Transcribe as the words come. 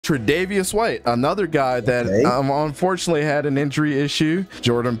Tre'Davious White, another guy that unfortunately had an injury issue.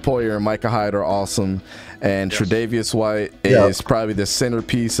 Jordan Poyer and Micah Hyde are awesome, and Tre'Davious White is probably the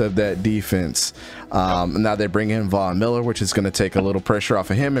centerpiece of that defense. Now they bring in Von Miller, which is going to take a little pressure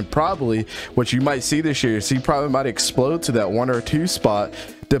off of him, and probably what you might see this year is he probably might explode to that 1 or 2 spot,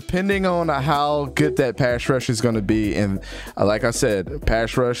 depending on how good that pass rush is going to be. And like I said,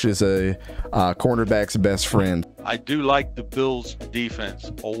 pass rush is a cornerback's best friend. I do like the Bills'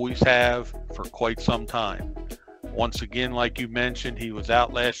 defense, always have for quite some time. Once again, like you mentioned, he was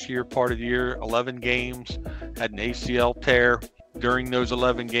out last year, part of the year, 11 games, had an ACL tear. During those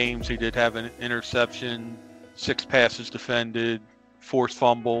 11 games, he did have an interception, 6 passes defended, forced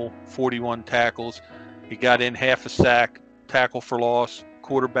fumble, 41 tackles. He got in half a sack, tackle for loss,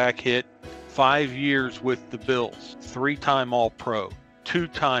 quarterback hit. 5 years with the Bills, 3-time All-Pro,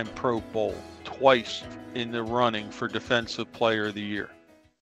 2-time Pro Bowl, twice in the running for Defensive Player of the Year.